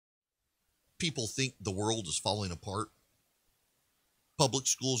people think the world is falling apart. Public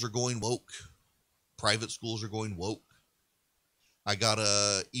schools are going woke. Private schools are going woke. I got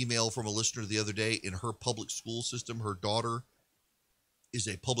a email from a listener the other day. In her public school system, her daughter is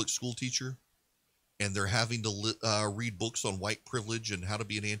a public school teacher, and they're having to read books on white privilege and how to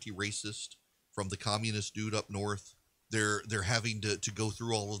be an anti-racist from the communist dude up north. They're having to go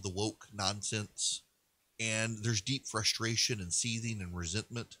through all of the woke nonsense, and there's deep frustration and seething and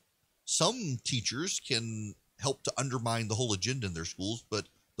resentment. Some teachers can help to undermine the whole agenda in their schools, but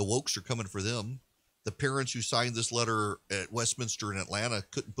the wokes are coming for them. The parents who signed this letter at Westminster in Atlanta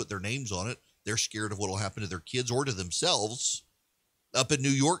couldn't put their names on it. They're scared of what will happen to their kids or to themselves. Up in New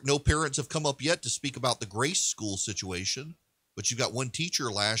York, no parents have come up yet to speak about the Grace School situation, but you've got one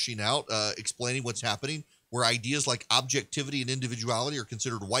teacher lashing out, explaining what's happening, where ideas like objectivity and individuality are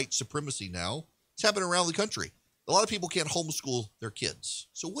considered white supremacy now. It's happening around the country. A lot of people can't homeschool their kids.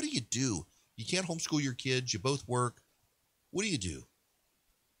 So what do? You can't homeschool your kids. You both work. What do?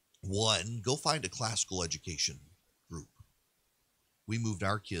 One, go find a classical education group. We moved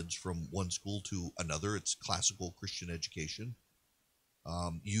our kids from one school to another. It's classical Christian education.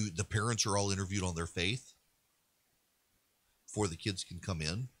 The parents are all interviewed on their faith before the kids can come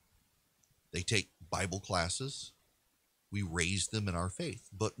in. They take Bible classes. We raise them in our faith.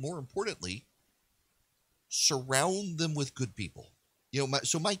 But more importantly, surround them with good people.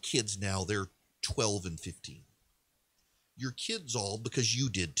 My kids now, they're 12 and 15. Your kids all, because you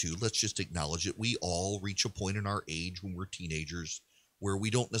did too, let's just acknowledge it, we all reach a point in our age when we're teenagers where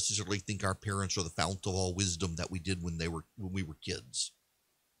we don't necessarily think our parents are the fount of all wisdom that we did when we were kids.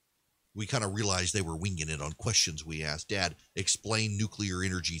 We kind of realized they were winging it on questions we asked. Dad, explain nuclear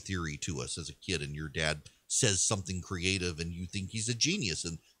energy theory to us as a kid, and your dad says something creative and you think he's a genius,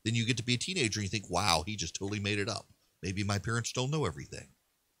 and then you get to be a teenager and you think, wow, he just totally made it up. Maybe my parents don't know everything.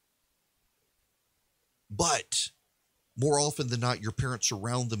 But more often than not, your parents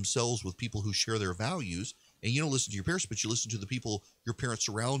surround themselves with people who share their values, and you don't listen to your parents, but you listen to the people your parents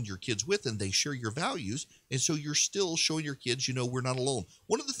surround your kids with, and they share your values, and so you're still showing your kids, we're not alone.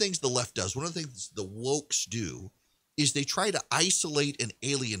 One of the things the left does, one of the things the wokes do, is they try to isolate and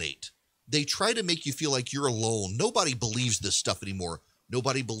alienate. They try to make you feel like you're alone. Nobody believes this stuff anymore.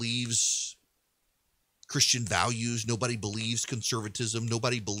 Nobody believes Christian values. Nobody believes conservatism.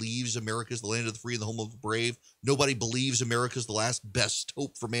 Nobody believes America's the land of the free and the home of the brave. Nobody believes America's the last best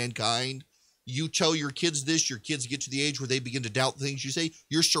hope for mankind. You tell your kids this, your kids get to the age where they begin to doubt things you say.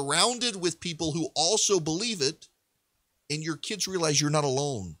 You're surrounded with people who also believe it, and your kids realize you're not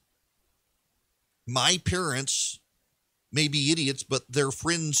alone. My parents may be idiots, but their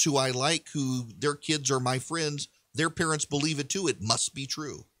friends who I like, who their kids are my friends, their parents believe it too. It must be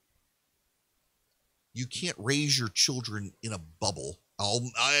true. You can't raise your children in a bubble.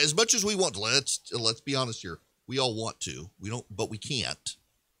 As much as we want to, let's be honest here. We all want to. We don't, but we can't.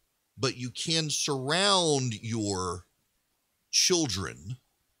 But you can surround your children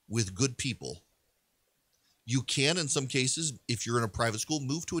with good people. You can, in some cases, if you're in a private school,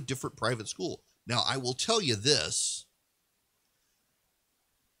 move to a different private school. Now, I will tell you this.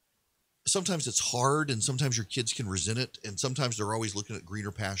 Sometimes it's hard, and sometimes your kids can resent it, and sometimes they're always looking at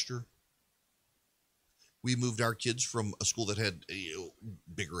greener pasture. We moved our kids from a school that had a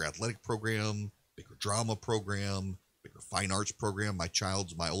bigger athletic program, bigger drama program, bigger fine arts program. My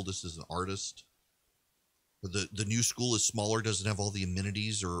oldest is an artist. But the new school is smaller, doesn't have all the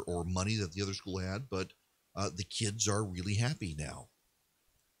amenities or money that the other school had, but the kids are really happy now.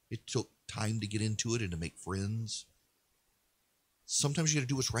 It took time to get into it and to make friends. Sometimes you got to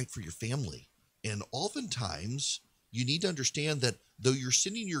do what's right for your family. And oftentimes you need to understand that though you're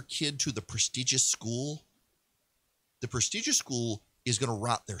sending your kid to the prestigious school is going to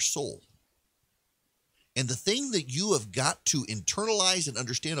rot their soul. And the thing that you have got to internalize and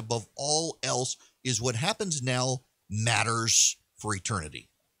understand above all else is what happens now matters for eternity.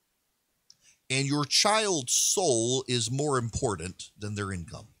 And your child's soul is more important than their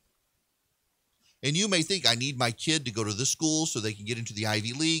income. And you may think, I need my kid to go to this school so they can get into the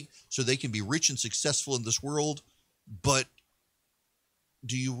Ivy League, so they can be rich and successful in this world. But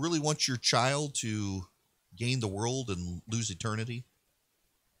do you really want your child to gain the world and lose eternity?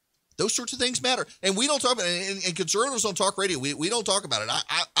 Those sorts of things matter. And we don't talk about it. And conservatives on talk radio, we don't talk about it.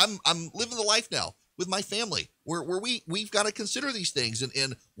 I'm living the life now with my family where we've got to consider these things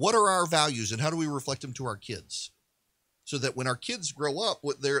and what are our values and how do we reflect them to our kids so that when our kids grow up,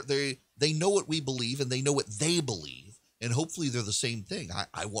 they know what we believe and they know what they believe. And hopefully they're the same thing.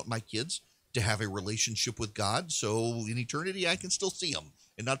 I want my kids to have a relationship with God so in eternity I can still see them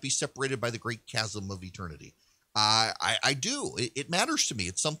and not be separated by the great chasm of eternity. I do. It matters to me.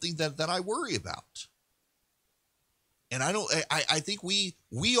 It's something that I worry about. And I think we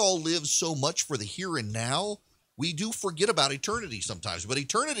all live so much for the here and now. We do forget about eternity sometimes, but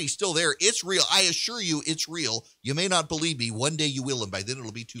eternity's still there. It's real. I assure you it's real. You may not believe me. One day you will, and by then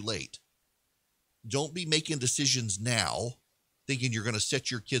it'll be too late. Don't be making decisions now thinking you're going to set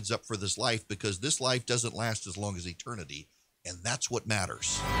your kids up for this life, because this life doesn't last as long as eternity, and that's what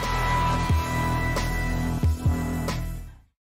matters.